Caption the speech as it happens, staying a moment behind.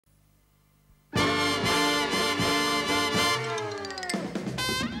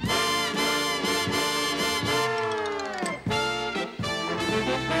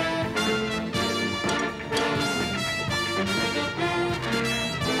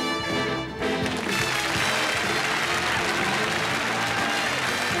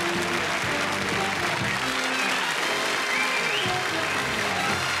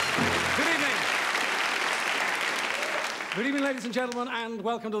and gentlemen, and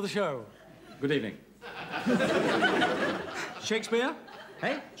welcome to the show. Good evening. Shakespeare?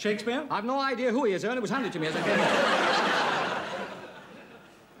 Hey? Shakespeare? I've no idea who he is, Ern. It was handed to me as I came in.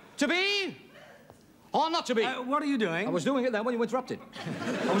 To be or not to be? What are you doing? I was doing it then when you interrupted.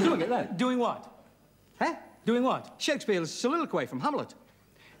 I was doing it then. Doing what? Eh? Doing what? Shakespeare's soliloquy from Hamlet.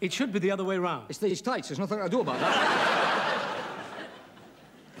 It should be the other way round. It's these tights. There's nothing I can do about that.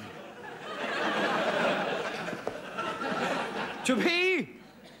 To be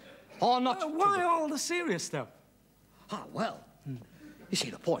or not why to be? all the serious stuff? Ah, well, you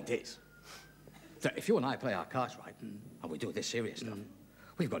see, the point is that if you and I play our cards right and we do this serious stuff,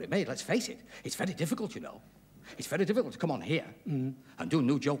 we've got it made, let's face it. It's very difficult, you know. It's very difficult to come on here and do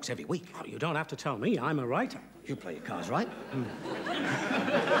new jokes every week. Oh, you don't have to tell me. I'm a writer. You play your cards right.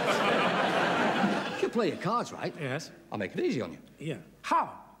 You play your cards right. Yes. I'll make it easy on you. Yeah.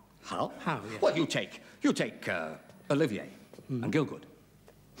 How? How? How, yeah. Well, you take Olivier and Gilgood.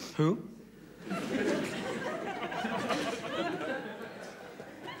 Who?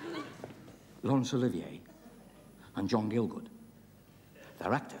 Laurence Olivier and John Gilgood.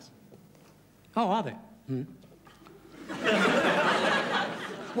 They're actors. Oh, are they?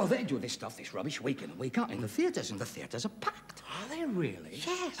 Well, they do this stuff, this rubbish, week in and week out in the theatres, and the theatres are packed. Are they really?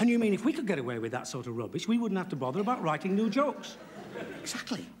 Yes. And you mean if we could get away with that sort of rubbish, we wouldn't have to bother about writing new jokes?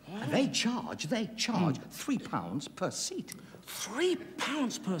 Exactly. And they charge £3 per seat.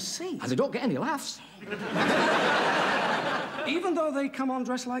 £3 per seat? And they don't get any laughs. Even though they come on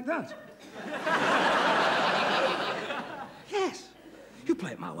dressed like that? Yes. You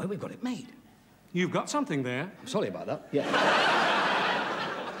play it my way, we've got it made. You've got something there. I'm sorry about that. Yeah.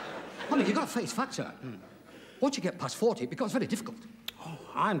 I mean, you've got to face facts, sir. Once you get past 40, it becomes very difficult. Oh,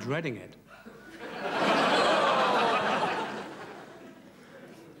 I'm dreading it.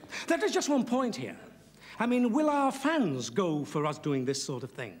 There's just one point here. I mean, will our fans go for us doing this sort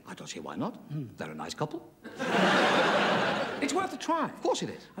of thing? I don't see why not. They're a nice couple. It's worth a try. Of course it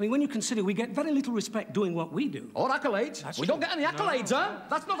is. I mean, when you consider we get very little respect doing what we do. Or accolades. That's we true. don't get any accolades, huh?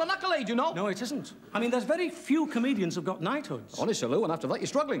 That's not an accolade, you know. No, it isn't. I mean, there's very few comedians who've got knighthoods. Honestly, Lou, and after that, you're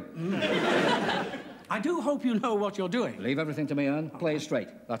struggling. I do hope you know what you're doing. Leave everything to me, Ern. Play it straight.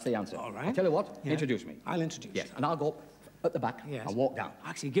 That's the answer. All right. I'll tell you what, Yeah. introduce me. I'll introduce Yes, you. and I'll go at the back Yes. and walk down.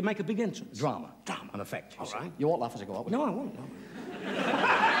 Actually, make a big entrance. Drama. Drama. And effect. All right. You won't laugh as I go out. No, I won't. No.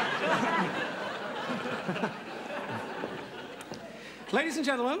 Ladies and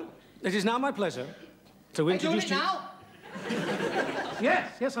gentlemen, it is now my pleasure to introduce you... now?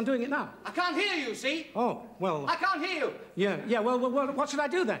 Yes, I'm doing it now. I can't hear you, see? Oh, well... I can't hear you. Yeah, well, what should I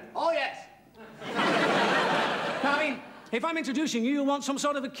do then? Oh, yes. Now, I mean, if I'm introducing you, you'll want some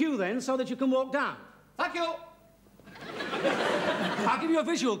sort of a cue then, so that you can walk down. Thank you. I'll give you a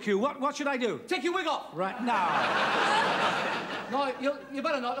visual cue. What should I do? Take your wig off. Right, now. No, you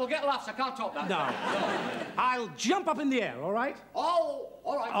better not. It'll get laughs. I can't talk that. No. I'll jump up in the air, all right? Oh,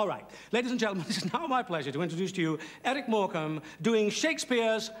 all right. All right. Ladies and gentlemen, it is now my pleasure to introduce to you Eric Morecembe doing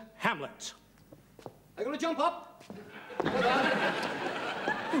Shakespeare's Hamlet. Are you going to jump up?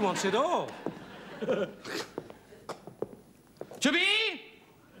 He wants it all. To be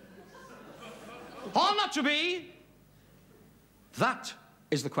or not to be? That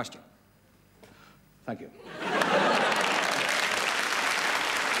is the question. Thank you.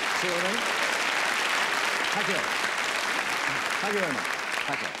 See you then. Thank you. Thank you very much.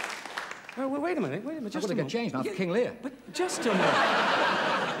 Thank you. Well, wait a minute. I'm Just going to get changed now for King Lear. But just a minute.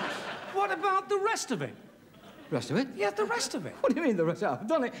 What about the rest of it? Rest of it? Yeah, the rest of it. What do you mean the rest of it?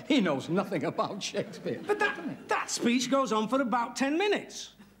 Don't he knows nothing about Shakespeare. But that speech goes on for about 10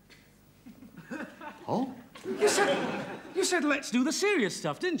 minutes. Oh? You said let's do the serious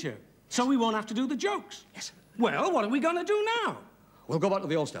stuff, didn't you? So we won't have to do the jokes. Yes. Well, what are we going to do now? We'll go back to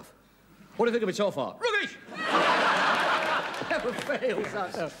the old stuff. What do you think of it so far? Rubbish! Never fails,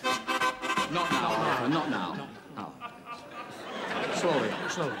 that. Not now, not now. No. Slowly.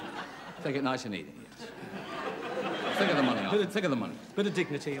 Take it nice and easy. Yes. Think of the money, Arthur. Think of the money. Bit of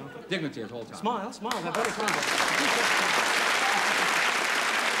dignity, Arthur. Dignity at all times. Smile. They're very kind.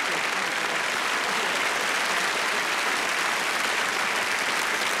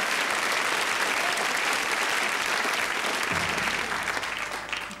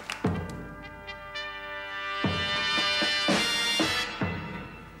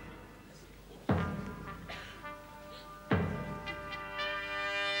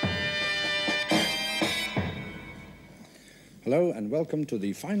 Hello and welcome to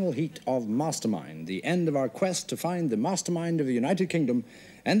the final heat of Mastermind, the end of our quest to find the mastermind of the United Kingdom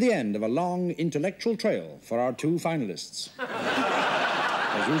and the end of a long intellectual trail for our two finalists.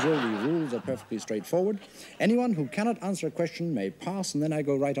 As usual, the rules are perfectly straightforward. Anyone who cannot answer a question may pass, and then I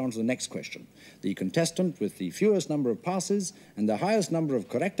go right on to the next question. The contestant with the fewest number of passes and the highest number of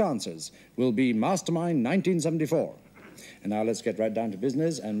correct answers will be Mastermind 1974. And now let's get right down to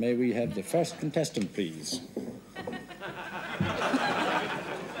business, and may we have the first contestant, please.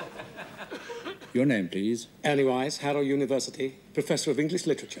 Your name, please. Ernie Wise, Harrow University, Professor of English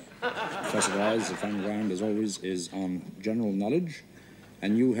Literature. Professor Wise, the final round, as always, is on general knowledge.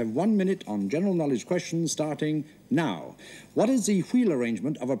 And you have 1 minute on general knowledge questions starting now. What is the wheel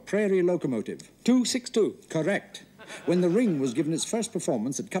arrangement of a prairie locomotive? 262. Correct. When the Ring was given its first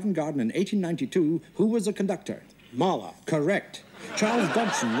performance at Covent Garden in 1892, who was the conductor? Mahler. Correct. Charles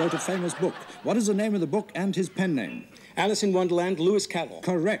Dodgson wrote a famous book. What is the name of the book and his pen name? Alice in Wonderland, Lewis Carroll.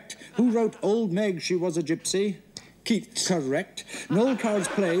 Correct. Who wrote Old Meg, She Was a Gypsy? Keats. Correct. Noel Coward's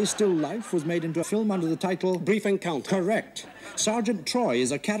play, Still Life, was made into a film under the title... Brief Encounter. Correct. Sergeant Troy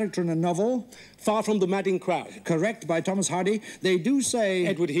is a character in a novel... Far from the Madding Crowd. Correct, by Thomas Hardy. They do say...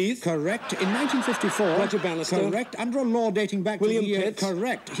 Edward Heath. Correct. In 1954... Roger Bannister. Correct. Under a law dating back William to the year... Pitt.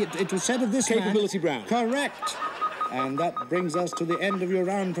 Correct. It was said of this Capability man... Brown. Correct. And that brings us to the end of your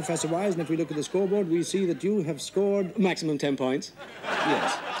round, Professor Wise. And if we look at the scoreboard, we see that you have scored... Maximum 10 points.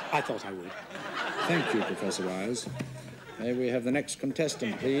 Yes. I thought I would. Thank you, Professor Wise. May we have the next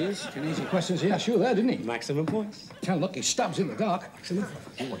contestant, please? 10 easy questions he asked you there, didn't he? Maximum points. 10 lucky stabs in the dark. Maximum.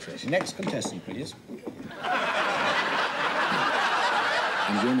 Watch this. Next contestant, please.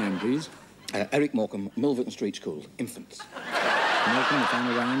 And your name, please? Eric Morecembe, Milverton Street School, infants. Morecembe, the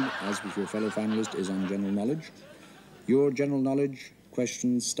final round, as with your fellow finalist, is on general knowledge. Your general knowledge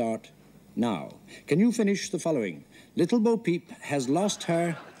questions start now. Can you finish the following? Little Bo Peep has lost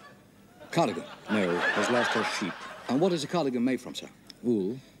her... Cardigan. No, has lost her sheep. And what is a cardigan made from, sir?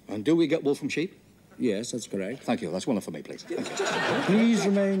 Wool. And do we get wool from sheep? Yes, that's correct. Thank you. That's one for me, please. Please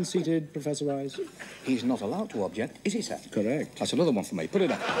remain seated, Professor Wise. He's not allowed to object, is he, sir? Correct. That's another one for me. Put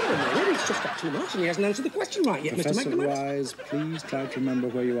it up. He's just got too much and he hasn't answered the question right yet, Mr. Professor McNamara. Wise, please try to remember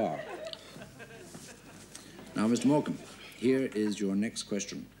where you are. Now, Mr. Morecembe, here is your next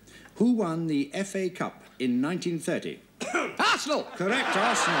question. Who won the FA Cup in 1930? Arsenal! Correct,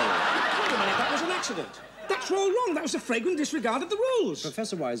 Arsenal. Wait a minute, that was an accident. That's all wrong. That was a flagrant disregard of the rules.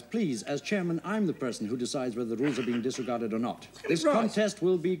 Professor Wise, please, as chairman, I'm the person who decides whether the rules are being disregarded or not. This Right. contest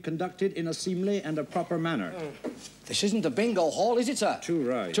will be conducted in a seemly and a proper manner. This isn't a bingo hall, is it, sir? Too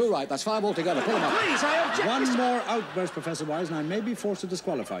right. Too right. That's 5 altogether. Pull them up. Please, I object. One more outburst, Professor Wise, and I may be forced to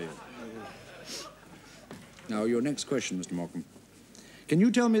disqualify you. Now, your next question, Mr. Morecembe. Can you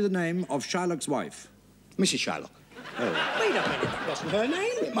tell me the name of Shylock's wife? Mrs. Shylock. Wait a minute, that wasn't her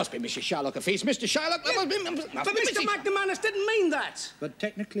name. It must be Mrs. Shylock if he's Mr. Shylock. That must be... But Mr. McNamara didn't mean that. But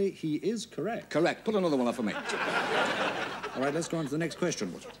technically, he is correct. Correct. Put another one up for me. All right, let's go on to the next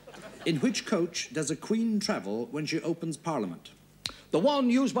question. In which coach does a queen travel when she opens Parliament? The one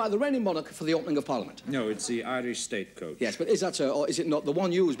used by the reigning monarch for the opening of Parliament. No, it's the Irish state coach. Yes, but is that, sir, or is it not the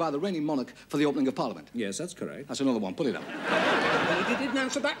one used by the reigning monarch for the opening of Parliament? Yes, that's correct. That's another one. Put it up. But he didn't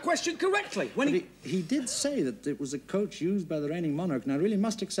answer that question correctly. When He did say that it was a coach used by the reigning monarch, and I really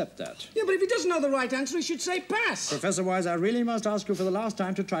must accept that. Yeah, but if he doesn't know the right answer, he should say pass. Professor Wise, I really must ask you for the last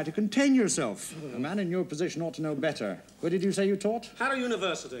time to try to contain yourself. A man in your position ought to know better. Where did you say you taught? Harrow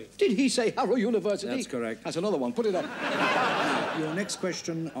University. Did he say Harrow University? That's correct. That's another one. Put it up. Your next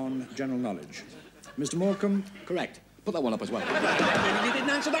question on general knowledge. Mr. Morecembe? Correct. Put that one up as well. He didn't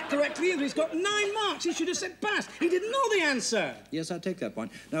answer that correctly either. He's got 9 marks. He should have said pass. He didn't know the answer. Yes, I take that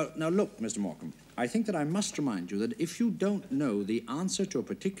point. Now look, Mr. Morecembe, I think that I must remind you that if you don't know the answer to a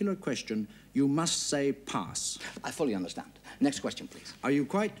particular question, you must say pass. I fully understand. Next question, please. Are you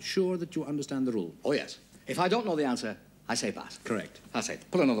quite sure that you understand the rule? Oh, yes. If I don't know the answer, I say pass. Correct. That's it.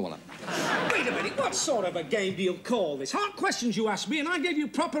 Put another one up. Wait a minute. What sort of a game do you call this? Hard questions you asked me, and I gave you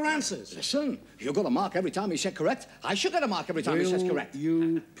proper answers. Listen, you got a mark every time he said correct. I should get a mark every time he says correct. Will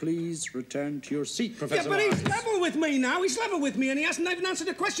you please return to your seat, Professor Yeah, but Wise? he's level with me now. He's level with me, and he hasn't even answered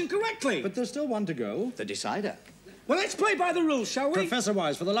the question correctly. But there's still one to go. The decider. Well, let's play by the rules, shall we? Professor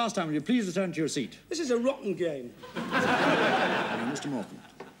Wise, for the last time, will you please return to your seat? This is a rotten game. Now, Mr. Morecembe,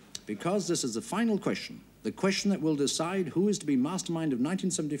 because this is the final question, the question that will decide who is to be mastermind of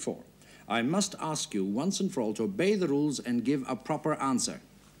 1974, I must ask you once and for all to obey the rules and give a proper answer.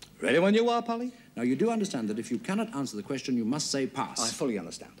 Ready when you are, Polly? Now, you do understand that if you cannot answer the question, you must say pass. I fully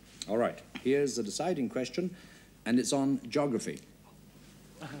understand. All right, here's the deciding question, and it's on geography.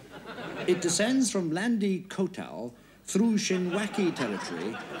 It descends from Landi Kotal through Shinwaki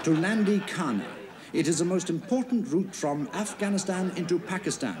territory to Landi Kana. It is the most important route from Afghanistan into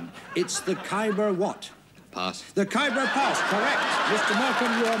Pakistan. It's the Khyber what? Pass. The Kybra pass, correct. Mr.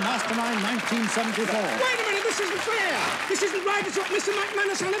 Morecambe, you are mastermind 1974. Wait a minute, this isn't fair. This isn't right at all. Mr.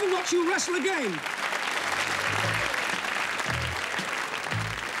 McManus, I'll never watch you wrestle again.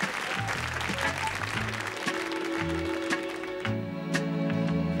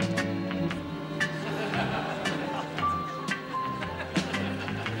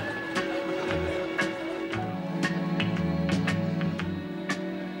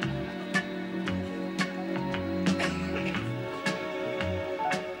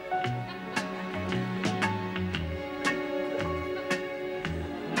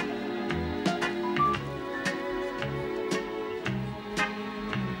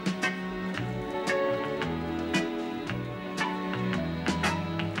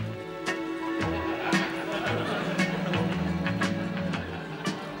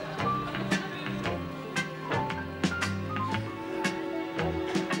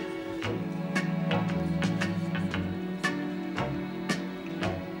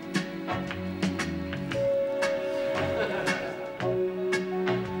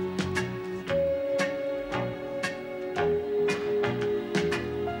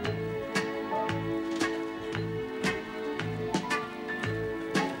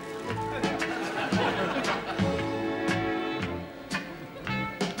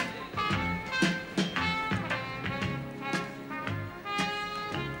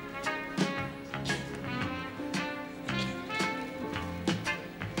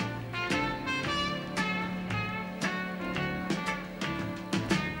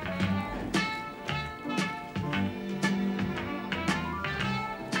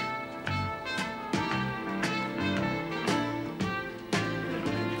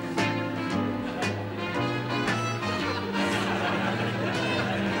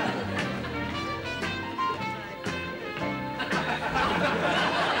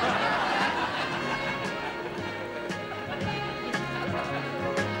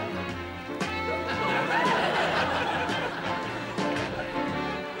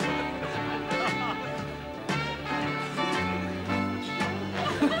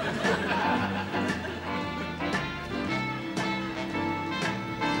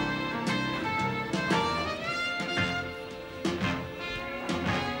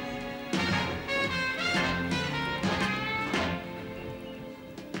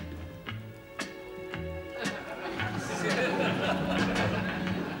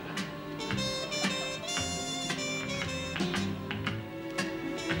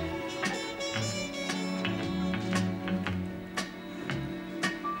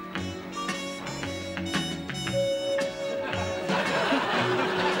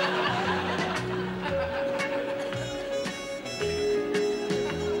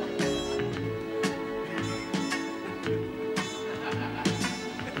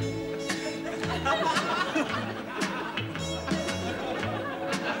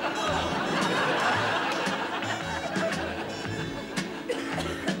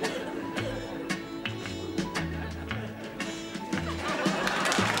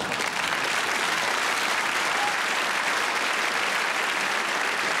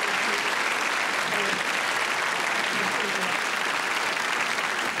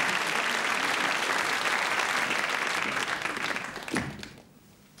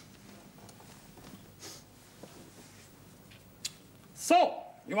 So,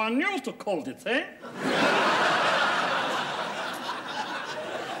 you are new to Colditz, eh?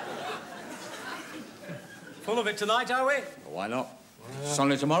 Full of it tonight, are we? Why not?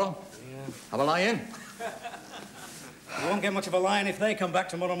 Sunday tomorrow? Yeah. Have a lie-in. You won't get much of a line if they come back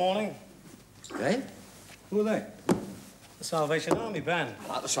tomorrow morning. They? Who are they? The Salvation Army band.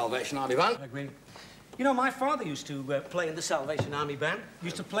 I like the Salvation Army band. I agree. You know, my father used to play in the Salvation Army band.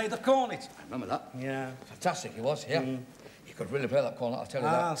 Used to play the cornet. I remember that. Yeah. Fantastic, he was, yeah. He could really play that cornet, I'll tell you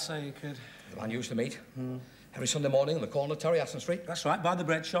that. I'll say you could. The man used to meet every Sunday morning in the corner of Terry-Aston Street. That's right, by the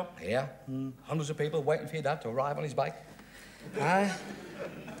bread shop. Yeah. Hundreds of people waiting for your dad to arrive on his bike. Aye.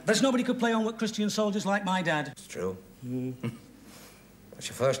 There's nobody could play on with Christian soldiers like my dad. It's true. It's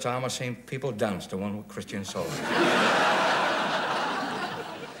the first time I've seen people dance to one with Christian soldiers.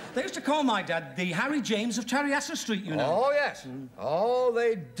 They used to call my dad the Harry James of Terry-Aston Street, you know. Oh, yes. Oh,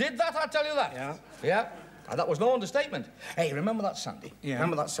 they did that, I tell you that. Yeah. Yeah. And that was no understatement. Hey, remember that Sunday? Yeah.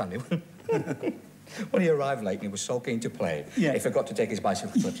 Remember that Sunday when he arrived late and he was so keen to play, yeah. he forgot to take his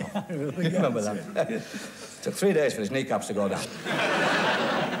bicycle clips off. Really, You remember that? Took 3 days for his kneecaps to go down.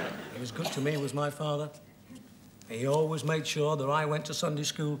 He was good to me, was my father. He always made sure that I went to Sunday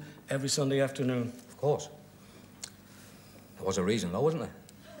school every Sunday afternoon. Of course. There was a reason, though, wasn't there?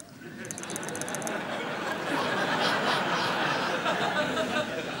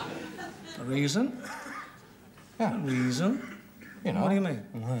 A reason? Yeah. A reason? You know. What do you mean?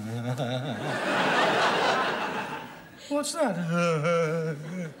 What's that?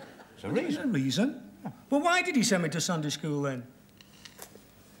 It's a reason. A reason? Well, why did he send me to Sunday school, then?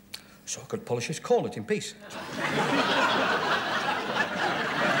 So I could polish his collet in peace.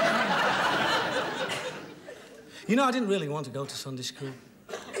 You know, I didn't really want to go to Sunday school.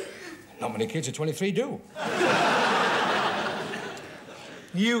 Not many kids at 23 do.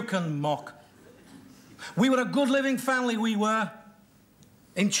 You can mock. We were a good living family, we were.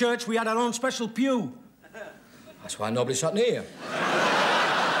 In church, we had our own special pew. That's why nobody sat near you.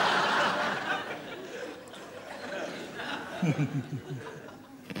 I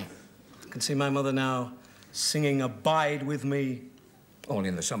can see my mother now singing Abide With Me. Only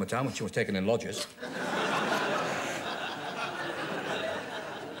in the summertime when she was taking in lodgers.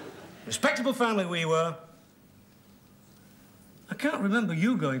 Respectable family we were. I can't remember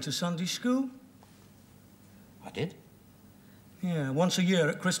you going to Sunday school. I did? Yeah, once a year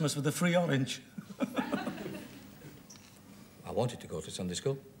at Christmas with a free orange. I wanted to go to Sunday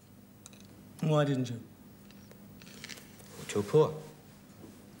school. Why didn't you? We were too poor.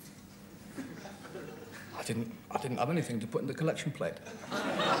 I didn't have anything to put in the collection plate.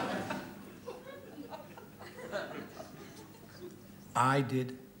 I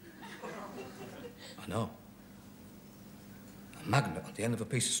did. I know. A magnet at the end of a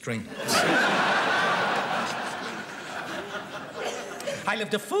piece of string. I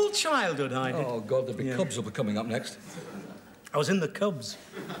lived a full childhood, I did. Oh, God, the big Cubs will be coming up next. I was in the Cubs.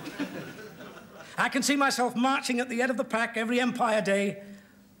 I can see myself marching at the head of the pack every Empire Day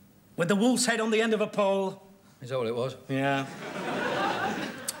with the wolf's head on the end of a pole. Is that what it was? Yeah.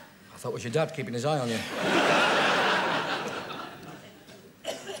 I thought it was your dad keeping his eye on you.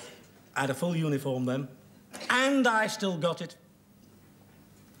 I had a full uniform then, and I still got it.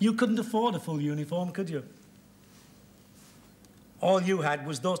 You couldn't afford a full uniform, could you? All you had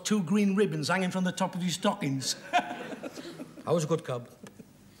was those 2 green ribbons hanging from the top of your stockings. I was a good cub.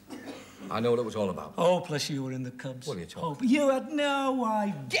 I know what it was all about. Oh, plus you were in the Cubs. What are you talking? Oh, but you had no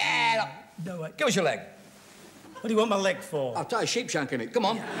idea. Get up! No idea. Give us your leg. What do you want my leg for? I'll tie a sheep shank in it. Come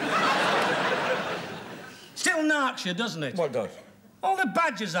on. Still narks you, doesn't it? What does? All the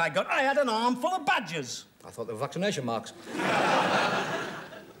badges I got. I had an arm full of badges. I thought they were vaccination marks.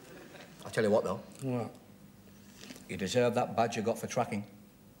 I'll tell you what, though. What? You deserve that badge you got for tracking.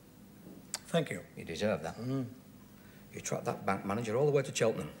 Thank you. You deserve that. You tracked that bank manager all the way to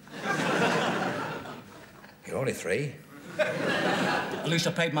Cheltenham. You're only 3. At least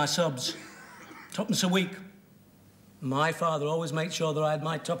I paid my subs. 2pence a week. My father always made sure that I had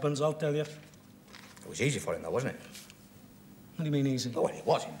my 2pence, I'll tell you. It was easy for him, though, wasn't it? What do you mean easy? Oh, well, he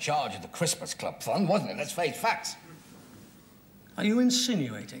was in charge of the Christmas Club fund, wasn't he? Let's face facts. Are you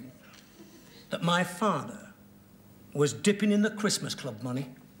insinuating that my father was dipping in the Christmas Club money?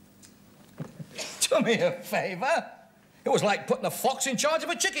 Do me a favour. It was like putting a fox in charge of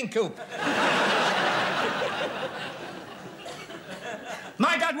a chicken coop.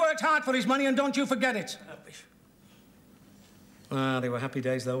 My dad worked hard for his money, and don't you forget it. They were happy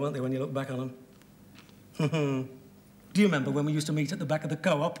days, though, weren't they, when you look back on them? Do you remember when we used to meet at the back of the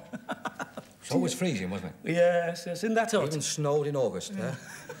co-op? It was always freezing, wasn't it? Yes, yes, in that hut. Even snowed in August, yeah?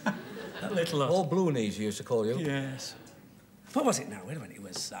 That little hut. All blue knees, you used to call you. Yes. What was it now? Wait a minute. It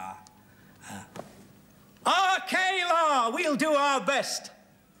was, Kayla, we'll do our best.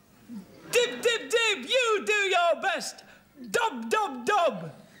 Dib, dib, dib, you do your best. Dub, dub,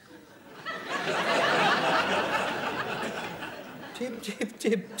 dub. Tib, tib,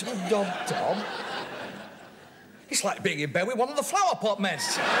 tib, dub, dub, dub. It's like being in bed with one of the flower pot men.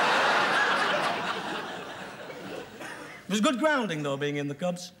 It was good grounding, though, being in the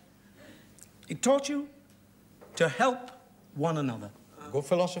Cubs. It taught you to help one another. Good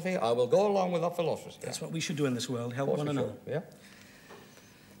philosophy. I will go along with that philosophy. That's what we should do in this world, help one another. Yeah.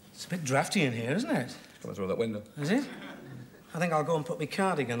 It's a bit drafty in here, isn't it? It's coming through that window. Is it? I think I'll go and put my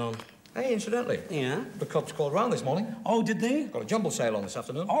cardigan on. Hey, incidentally. Yeah? The Cubs called round this morning. Oh, did they? Got a jumble sale on this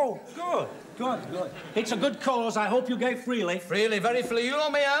afternoon. Oh, good, good, good. It's a good cause. I hope you gave freely. Freely, very freely. You know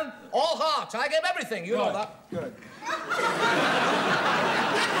me, Anne. All heart. I gave everything. You know that. Good.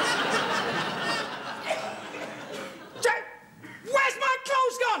 Jack, where's my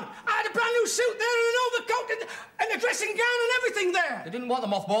clothes gone? I had a brand new suit there and an overcoat and a dressing gown and everything there. They didn't want the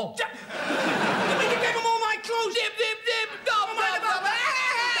mothball. Jack, you mean you gave them all my clothes? Dib, dib, dib, dub, dub, dub,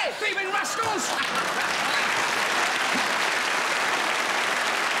 hey! Thieving rascals!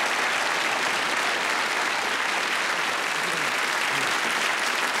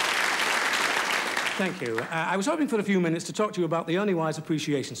 Thank you. I was hoping for a few minutes to talk to you about the Ernie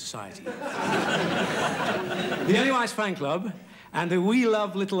Appreciation Society. the Anywise fan club and the We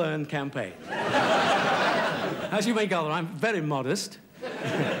Love Little Ern campaign. As you may gather, I'm very modest,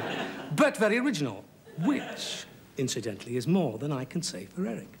 but very original, which, incidentally, is more than I can say for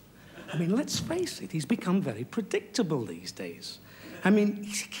Eric. I mean, let's face it, he's become very predictable these days. I mean,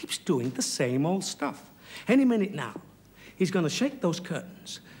 he keeps doing the same old stuff. Any minute now, he's going to shake those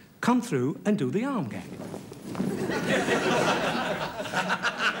curtains, come through and do the arm gag.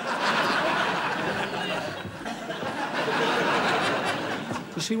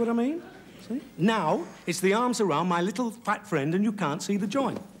 You see what I mean? See? Now, it's the arms around my little fat friend and you can't see the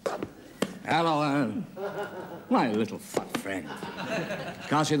joint. Hello, Ern. My little fat friend.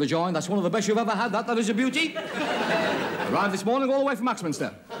 Can't see the joint? That's one of the best you've ever had, that is a beauty. Arrived this morning all the way from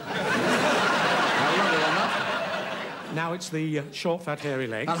Axminster. How lovely on that. Now it's the short, fat, hairy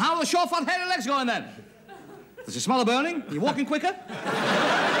legs. And how are the short, fat, hairy legs going, then? Does it smell of burning? Are you walking quicker?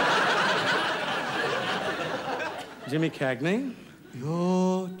 Jimmy Cagney.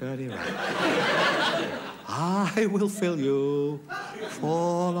 You're dirty rat. I will fill you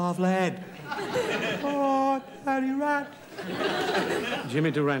full of lead. Oh, dirty rat. Jimmy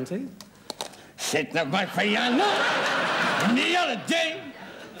Durante. Set the back for Yana. And the other day.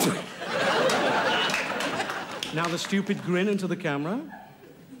 Now the stupid grin into the camera.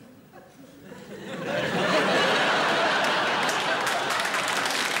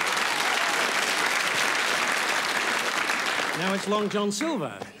 Now it's Long John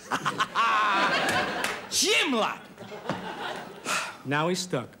Silver. Jim, lad. Now he's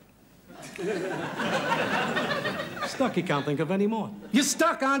stuck. Stuck, he can't think of any more. You're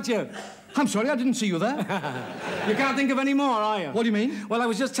stuck, aren't you? I'm sorry, I didn't see you there. You can't think of any more, are you? What do you mean? Well, I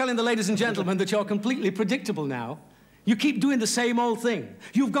was just telling the ladies and gentlemen that you're completely predictable now. You keep doing the same old thing.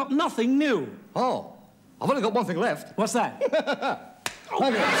 You've got nothing new. Oh, I've only got one thing left. What's that?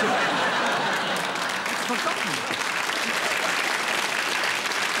 Okay. It's forgotten.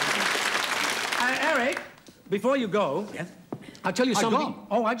 Eric, before you go... Yes? I'll tell you somebody... gone.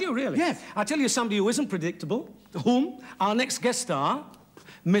 Oh, I do, really? Yes. I'll tell you somebody who isn't predictable. Whom? Our next guest star,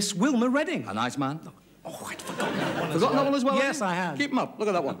 Miss Wilma Redding. A nice man. Oh, I'd forgotten that one. Forgotten that one as well? Yes, I have. Keep them up. Look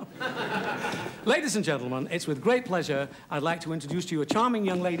at that one. Ladies and gentlemen, it's with great pleasure I'd like to introduce to you a charming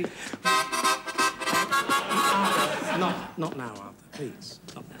young lady. Not now, Arthur, please.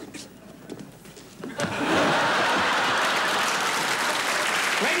 Not now.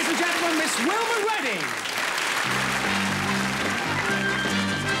 Ladies and gentlemen, Miss Wilma Redding.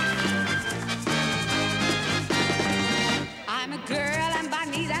 I'm a girl, and by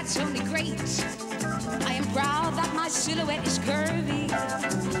me that's only great. I am proud that my silhouette is curvy,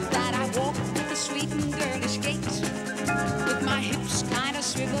 that I walk with a sweet and girlish gait, with my hips kind of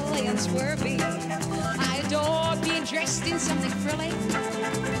swivelly and swervy. I adore being dressed in something frilly.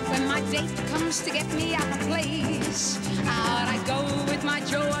 When my date comes to get me out of place, out I go with my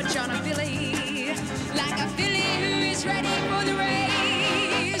George on a billy, like a filly who is ready for the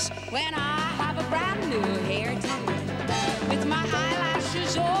race. When I have a brand new hairdo, with my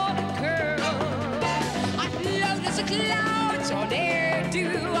eyelashes all a curl, I float as a cloud on air do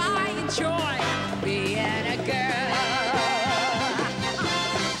I enjoy being a girl.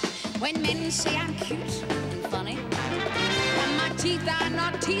 When men say I'm cute and funny, and my teeth are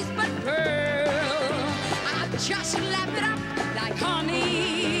not teeth but pearl, I just lap it up like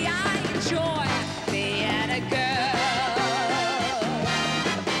honey. I enjoy being a girl.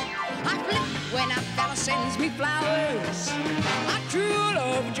 I flip when a fella sends me flowers. I drool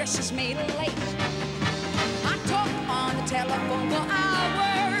over dresses made of lace. I talk on the telephone for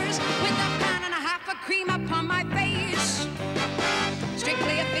hours with a pound and a half of cream upon my face.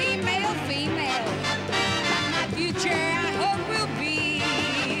 Strictly a female. And my future I hope will be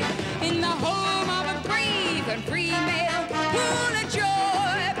in the home of a brave and free male who'll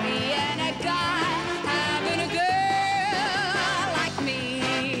enjoy being a guy, having a girl like me.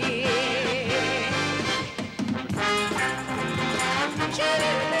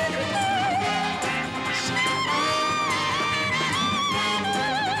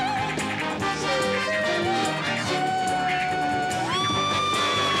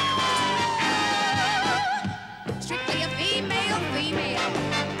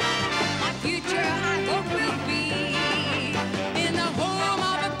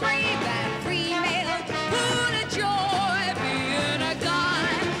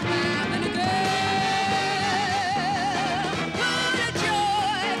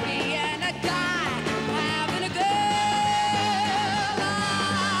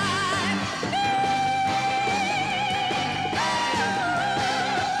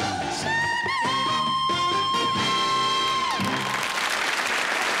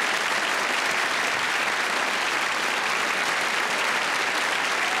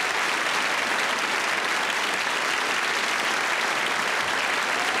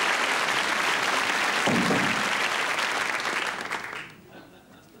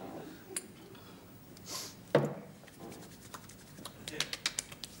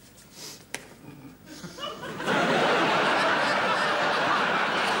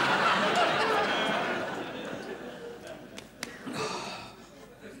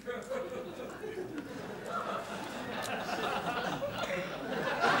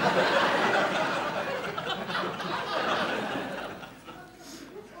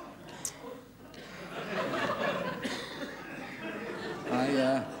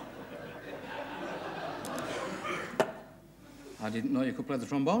 didn't know you could play the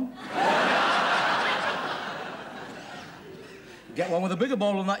trombone. Get one with a bigger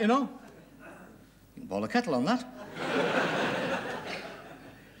bowl than that, you know. You can boil a kettle on that.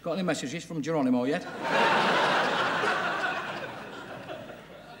 Got any messages from Geronimo yet?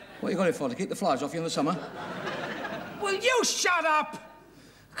 What you got it for, to keep the flies off you in the summer? Will you shut up?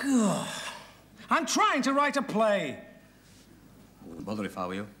 God. I'm trying to write a play. Wouldn't bother if I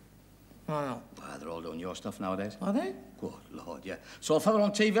were you. Oh, no. Well, they're all doing your stuff nowadays. Are they? Good Lord, yeah. Saw a fella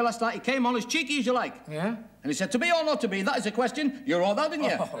on TV last night. He came on as cheeky as you like. Yeah? And he said, to be or not to be, that is a question. You wrote that, didn't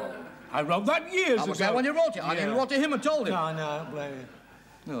you? Oh, I wrote that years ago. I was there when you wrote it. I even wrote to him and told him. No, blame me.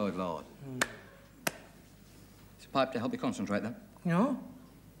 Oh, Lord. It's a pipe to help you concentrate, then? No.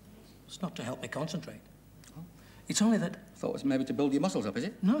 It's not to help me concentrate. Oh. It's only that... Thought it was maybe to build your muscles up, is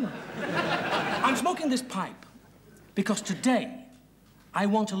it? No. I'm smoking this pipe because today I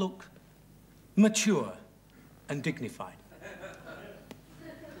want to look mature and dignified.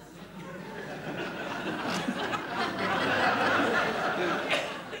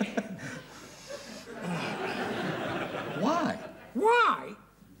 Why? Why?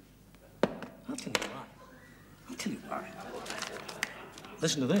 I'll tell you why. I'll tell you why.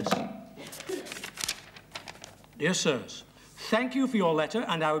 Listen to this. Dear sirs, thank you for your letter,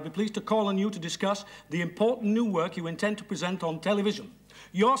 and I would be pleased to call on you to discuss the important new work you intend to present on television.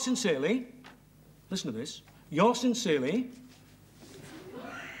 Yours sincerely, listen to this, yours sincerely,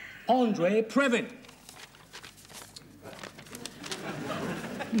 Andre Previn.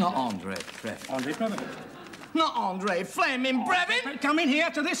 Not Andre Previn. Andre Previn. Not Andre Flaming Previn. Come in here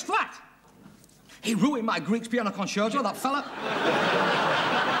to this flat. He ruined my Greek's piano concerto, that fella.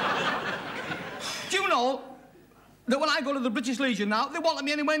 Do you know that when I go to the British Legion now, they won't let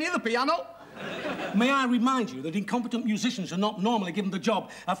me anywhere near the piano? May I remind you that incompetent musicians are not normally given the job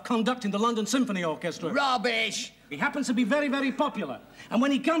of conducting the London Symphony Orchestra. Rubbish! He happens to be very, very popular. And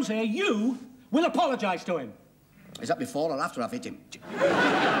when he comes here, you will apologise to him. Is that before or after I've hit him?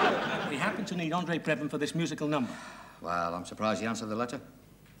 We happen to need Andre Previn for this musical number. Well, I'm surprised he answered the letter.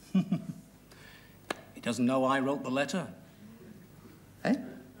 He doesn't know I wrote the letter. Eh?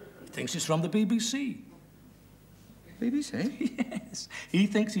 He thinks it's from the BBC. BBC? Yes. He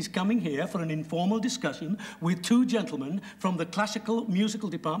thinks he's coming here for an informal discussion with two gentlemen from the classical musical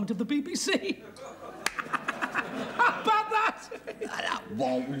department of the BBC. How about that? That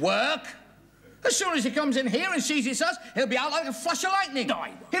won't work. As soon as he comes in here and sees it's us, he'll be out like a flash of lightning. No,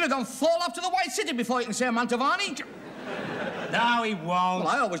 he won't. He'll have done fall up to the White City before he can say Mantovani. No, he won't. Well,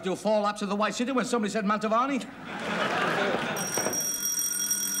 I always do 4 laps of the White City when somebody said Mantovani.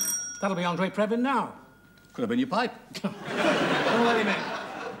 That'll be Andre Previn now. Could have been your pipe. Don't let him in.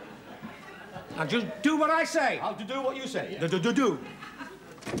 Now just do what I say. I'll do what you say. Yeah. Do.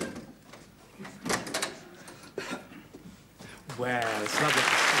 Well, it's lovely to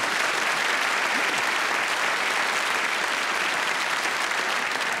see you.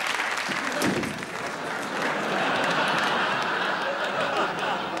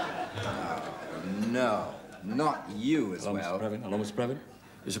 No, not you as Hello, well. Mr. Previn. Hello, Mr. Previn.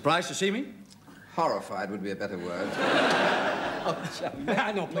 You surprised to see me? Horrified would be a better word.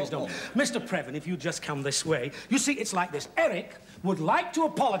 No, please don't. Mr. Previn, if you just come this way. You see, it's like this. Eric would like to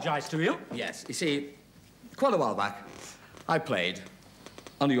apologise to you. Yes. You see, quite a while back, I played,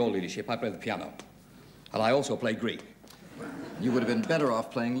 under your leadership, I played the piano. And I also played Greek. You would have been better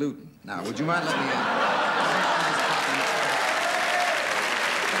off playing Luton. Now, would you mind letting me...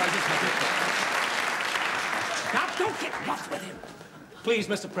 Now, don't get rough with him. Please,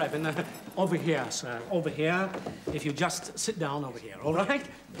 Mr. Previn, over here, sir. Over here. If you just sit down over here, all right?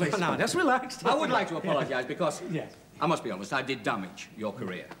 Please. Now, just relax. I would like to apologise because, Yes. I must be honest, I did damage your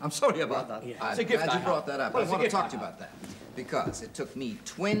career. I'm sorry about that. Yeah. I'm It's a gift glad I you brought have. that up. Well, I it's a want to gift talk I to you have. about that. Because it took me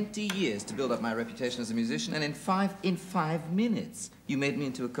 20 years to build up my reputation as a musician, and in 5 minutes, you made me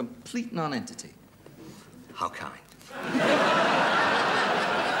into a complete non-entity. How kind.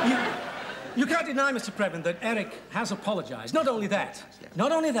 You can't deny, Mr. Previn, that Eric has apologised. Not only that,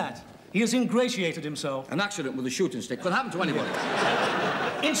 he has ingratiated himself. An accident with a shooting stick could happen to anybody.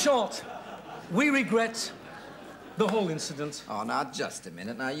 In short, we regret the whole incident. Oh, now, just a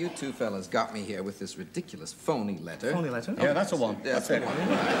minute. Now, you two fellas got me here with this ridiculous phony letter. Phony letter? Yeah, that's the one. That's the one.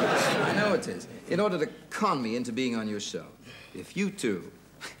 I know it is. In order to con me into being on your show. If you two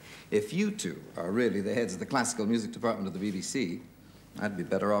are really the heads of the classical music department of the BBC, I'd be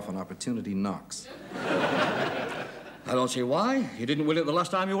better off on opportunity knocks. I don't see why. You didn't win it the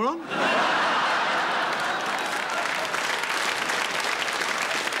last time you were on.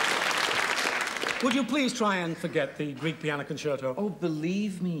 Would you please try and forget the Greek piano concerto? Oh,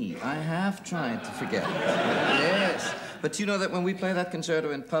 believe me, I have tried to forget it. Yes. But you know that when we play that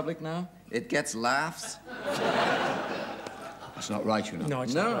concerto in public now, it gets laughs? That's not right, you know. No,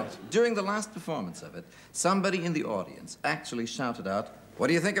 it's not right. During the last performance of it, somebody in the audience actually shouted out, "What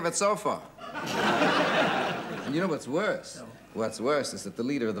do you think of it so far?" And you know what's worse? No. What's worse is that the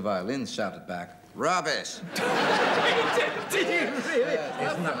leader of the violins shouted back, "Rubbish!" Did you really?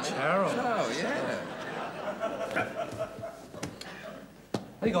 Isn't that terrible? Oh, yeah.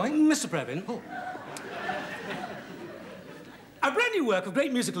 Are you going? Mr. Pervin. Oh. A brand new work of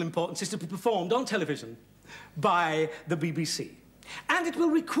great musical importance is to be performed on television by the BBC. And it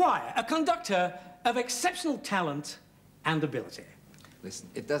will require a conductor of exceptional talent and ability. Listen,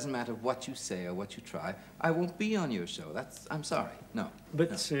 it doesn't matter what you say or what you try. I won't be on your show. I'm sorry. No.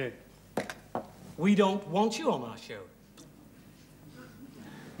 But no. We don't want you on our show.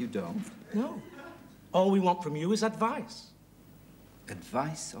 You don't? No. All we want from you is advice.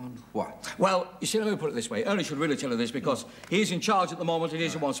 Advice on what? Well, you see, let me put it this way. Ernie should really tell you this because he's in charge at the moment and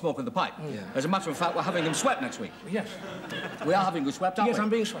he's the one smoking the pipe. Yeah. As a matter of fact, we're having him swept next week. Yes. We are having him swept, aren't we? Yes, I'm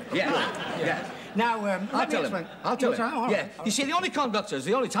being swept. Yeah. Yeah. Now, I'll tell him. I'll tell him. All Yeah. right. You see, the only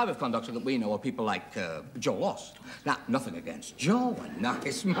type of conductor that we know are people like Joe Loss. Now, nothing against Joe, a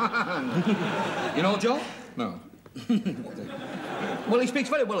nice man. You know Joe? No. Well, he speaks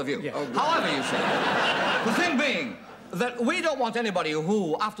very well of you. Yeah. Oh, however, you see, the thing being that we don't want anybody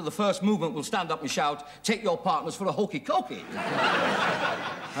who, after the first movement, will stand up and shout, "Take your partners for a hokey-cokey."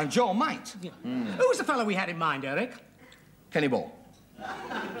 And Joe might. Yeah. Who was the fellow we had in mind, Eric? Kenny Ball.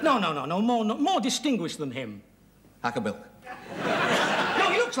 No, more distinguished than him. Hackerbill. No,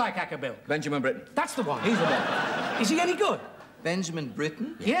 he looks like Ackerbill. Benjamin Britten. That's the one. He's the one. Is he any good? Benjamin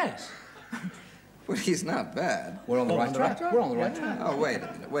Britten? Yes. Well, he's not bad. We're on the right track. We're on the right track. Oh, wait a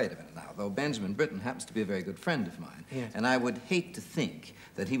minute now. Though Benjamin Britten happens to be a very good friend of mine. Yes. And I would hate to think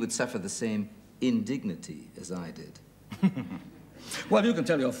that he would suffer the same indignity as I did. Well, you can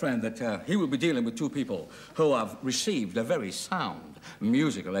tell your friend that he will be dealing with two people who have received a very sound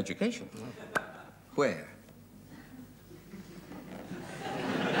musical education. Where?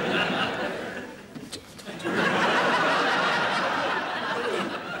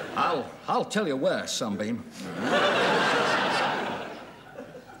 I'll tell you where, Sunbeam.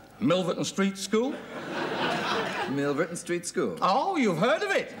 Milverton Street School? Milverton Street School. Oh, you've heard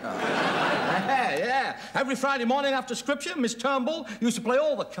of it? Oh. Yeah. Every Friday morning after Scripture, Miss Turnbull used to play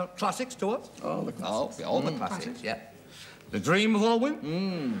all the classics to us. All the classics. Oh, all the classics, yeah. The Dream of All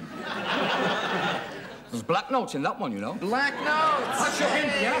Women. There's black notes in that one, you know. Black notes! I shook him,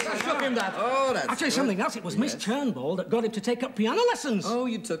 yes, I shook him that. Oh, that's I'll tell you something else. It was Miss Turnbull that got him to take up piano lessons. Oh,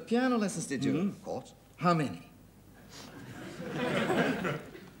 you took piano lessons, did you? Of course. How many?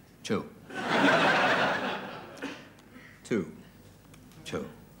 2. 2. 2,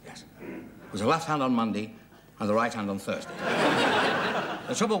 yes. It was the left hand on Monday and the right hand on Thursday.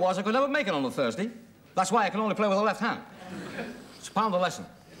 The trouble was I could never make it on the Thursday. That's why I can only play with the left hand. It's £1 a lesson.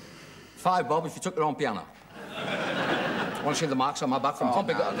 5 bob if you took your own piano. Want to see the marks on my back from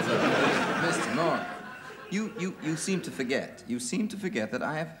pumping it? Mr. Moore, you seem to forget. You seem to forget that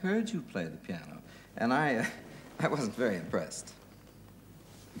I have heard you play the piano, and I wasn't very impressed.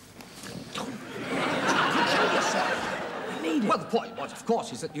 Well, the point was, of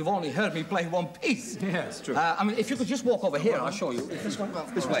course, is that you've only heard me play one piece. Yeah, it's true. I mean, if you could just walk over here, I'll show you. This way.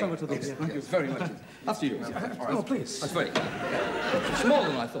 This way. Thank you very much. After you. Oh, please. That's very good. It's more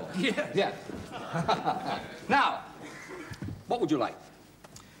than I thought. Yeah. Now, what would you like?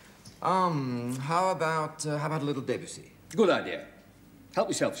 How about a little Debussy? Good idea. Help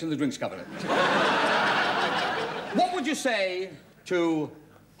yourself. It's in the drinks cabinet. What would you say to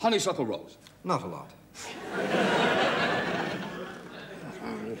Honeysuckle Rose? Not a lot.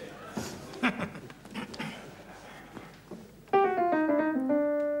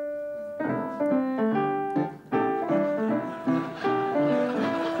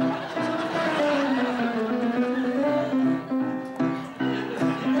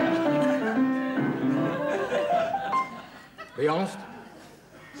 Be honest.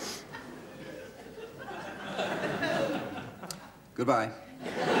 Goodbye.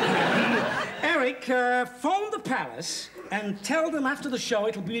 Eric, phone the palace and tell them after the show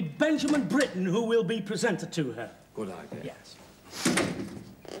it'll be Benjamin Britten who will be presented to her. Good idea. Yes.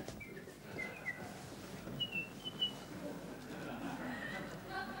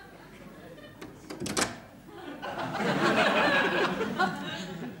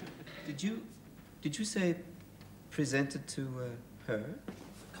 Did you say presented to her?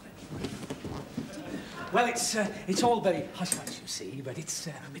 Well, it's all very hush-hush, you see, but it's,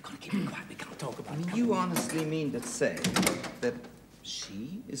 we've got to keep it quiet. We can't talk about it. You honestly mean to say that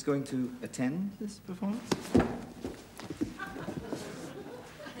she is going to attend this performance?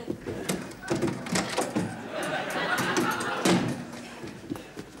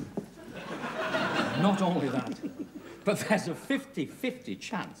 Not only that, but there's a 50-50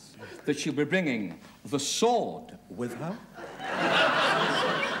 chance that she'll be bringing the sword with her.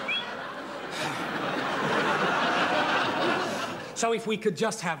 So if we could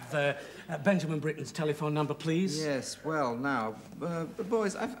just have Benjamin Britten's telephone number, please. Yes, well, now,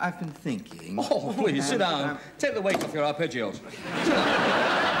 boys, I've been thinking... Oh, please, sit down. Take the weight off your arpeggios. Sit down.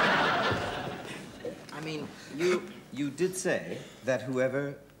 I mean, you did say that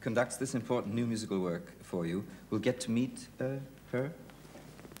whoever conducts this important new musical work for you will get to meet her.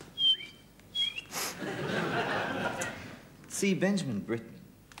 See, Benjamin Britten,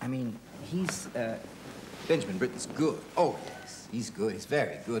 I mean, Benjamin Britten's good. Oh, yes, he's good. He's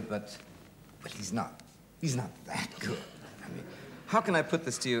very good, but he's not that good. I mean, how can I put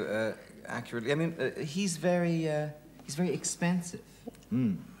this to you accurately? I mean, he's very expensive.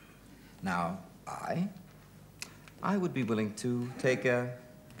 Now, I would be willing to take a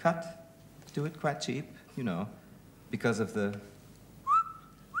cut, do it quite cheap, you know, because of the...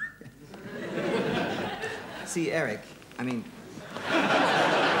 See, Eric, I mean...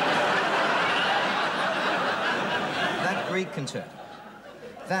 that Grieg concerto,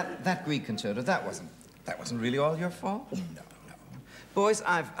 that Grieg concerto, that wasn't really all your fault? No. Boys,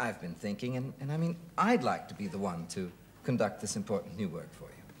 I've been thinking, and I mean, I'd like to be the one to conduct this important new work for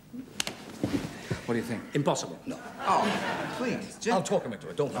you. What do you think? Impossible. No. Oh, please, just... I'll talk him into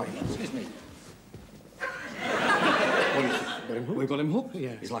it, don't worry. Excuse me. What do you think? We've got him hooked?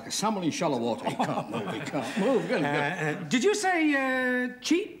 Yeah. He's like a salmon in shallow water. He can't move, he can't move. Get him. Did you say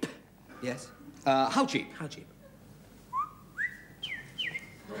cheap? Yes? How cheap? How cheap?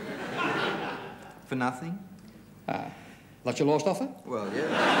 For nothing? That's your last offer? Well,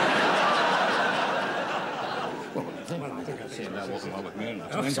 yeah. I think I've seen that walking along with me.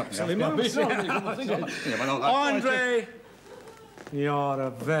 Silly moves. Andre, you're a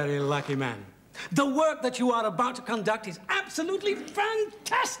very lucky man. The work that you are about to conduct is absolutely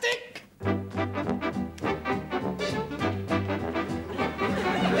fantastic!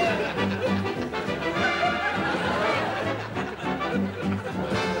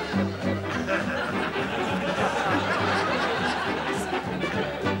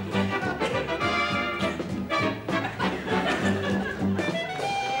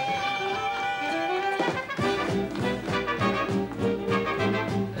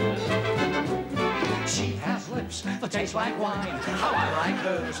 That taste like wine, how I like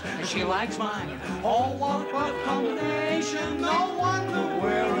hers, and she likes mine. Oh, what a combination, no wonder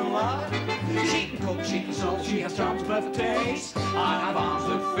we're in love. She can cook, she can sew, she has charms, perfect taste. I have arms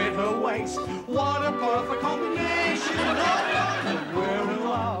that fit her waist. What a perfect combination, no wonder we're in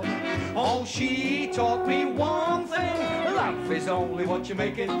love. Oh, she taught me one thing, love is only what you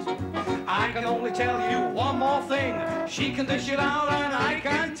make it. I can only tell you one more thing, she can dish it out and I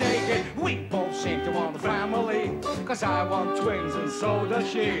can take it. We both seem to want a family, 'cause I want twins and so does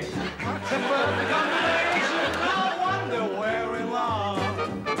she. It's a perfect combination, no wonder we're in love.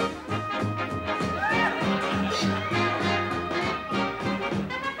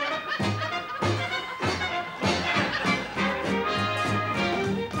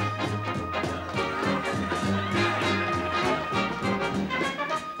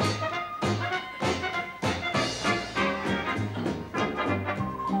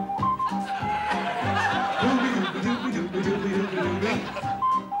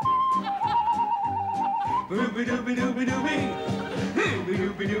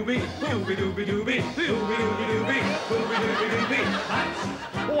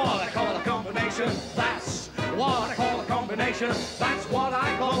 What I call a combination. That's what I call a combination. That's what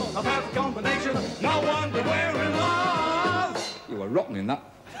I call a perfect combination. No wonder we're in love. You were rotten in that.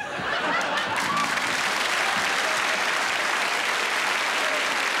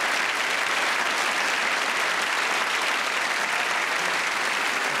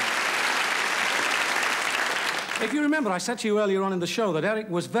 If you remember, I said to you earlier on in the show that Eric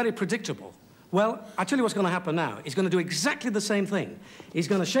was very predictable. Well, I'll tell you what's going to happen now. He's going to do exactly the same thing. He's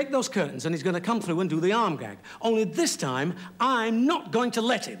going to shake those curtains and he's going to come through and do the arm gag. Only this time, I'm not going to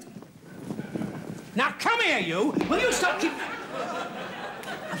let him. Now, come here, you! Will you stop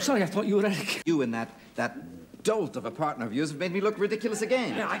I'm sorry, I thought you were Eric. You and that dolt of a partner of yours have made me look ridiculous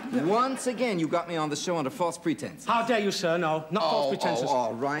again. Yeah, Once again, you got me on the show under false pretense. How dare you, sir? No, not false pretenses. Oh,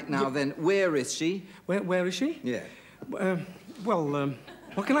 all right. Now then, where is she? Where is she? Yeah.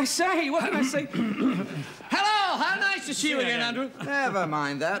 What can I say? What can I say? Hello! How nice to see you again, Andrew. Never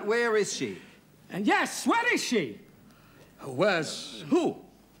mind that. Where is she? Yes, where is she? Where's who?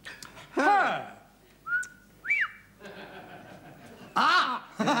 Her. Ah!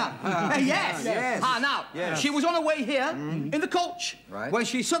 Yes. Yes. Ah, now, Yes. she was on her way here in the coach when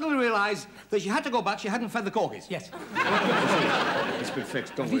she suddenly realised that she had to go back. She hadn't fed the corgis. Yes. It's been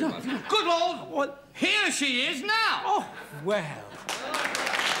fixed. Don't worry about it. Good Lord! What? Here she is now! Oh, well.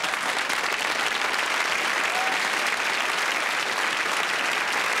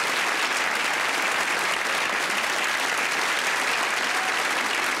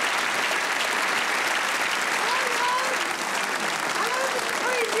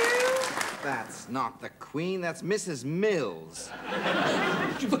 That's not the Queen, that's Mrs. Mills.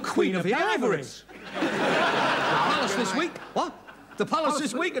 The Queen of the Ivories. The palace this week. What? The palace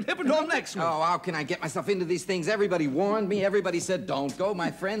this week and Hippodrome next week. Oh, how can I get myself into these things? Everybody warned me. Everybody said, don't go.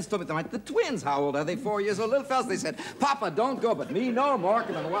 My friends told me, the twins, how old are they? 4 years old. Little fellas, they said, Papa, don't go. But me, no,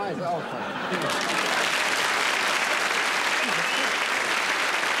 Morecambe and Wise. Oh, fine.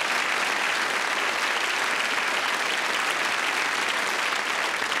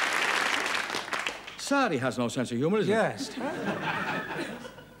 Sad he has no sense of humour, isn't he? Yes.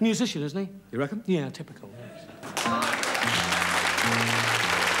 Musician, isn't he? You reckon? Yeah, typical, yes.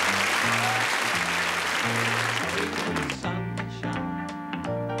 Sunshine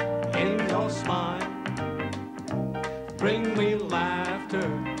in your smile, bring me laughter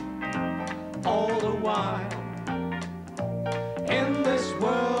all the while. In this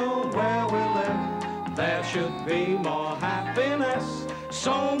world where we live, there should be more happiness.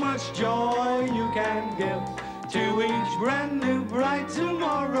 So much joy you can give to each brand new bright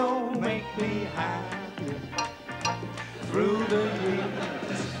tomorrow. Make me happy through the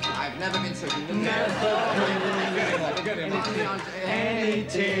years. I've never been so good. Never any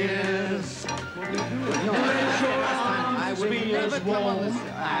tears. Let your arms be as warm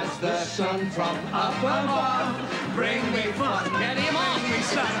as the sun from up above. Bring me fun, Get him on! bring me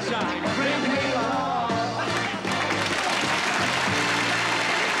sunshine.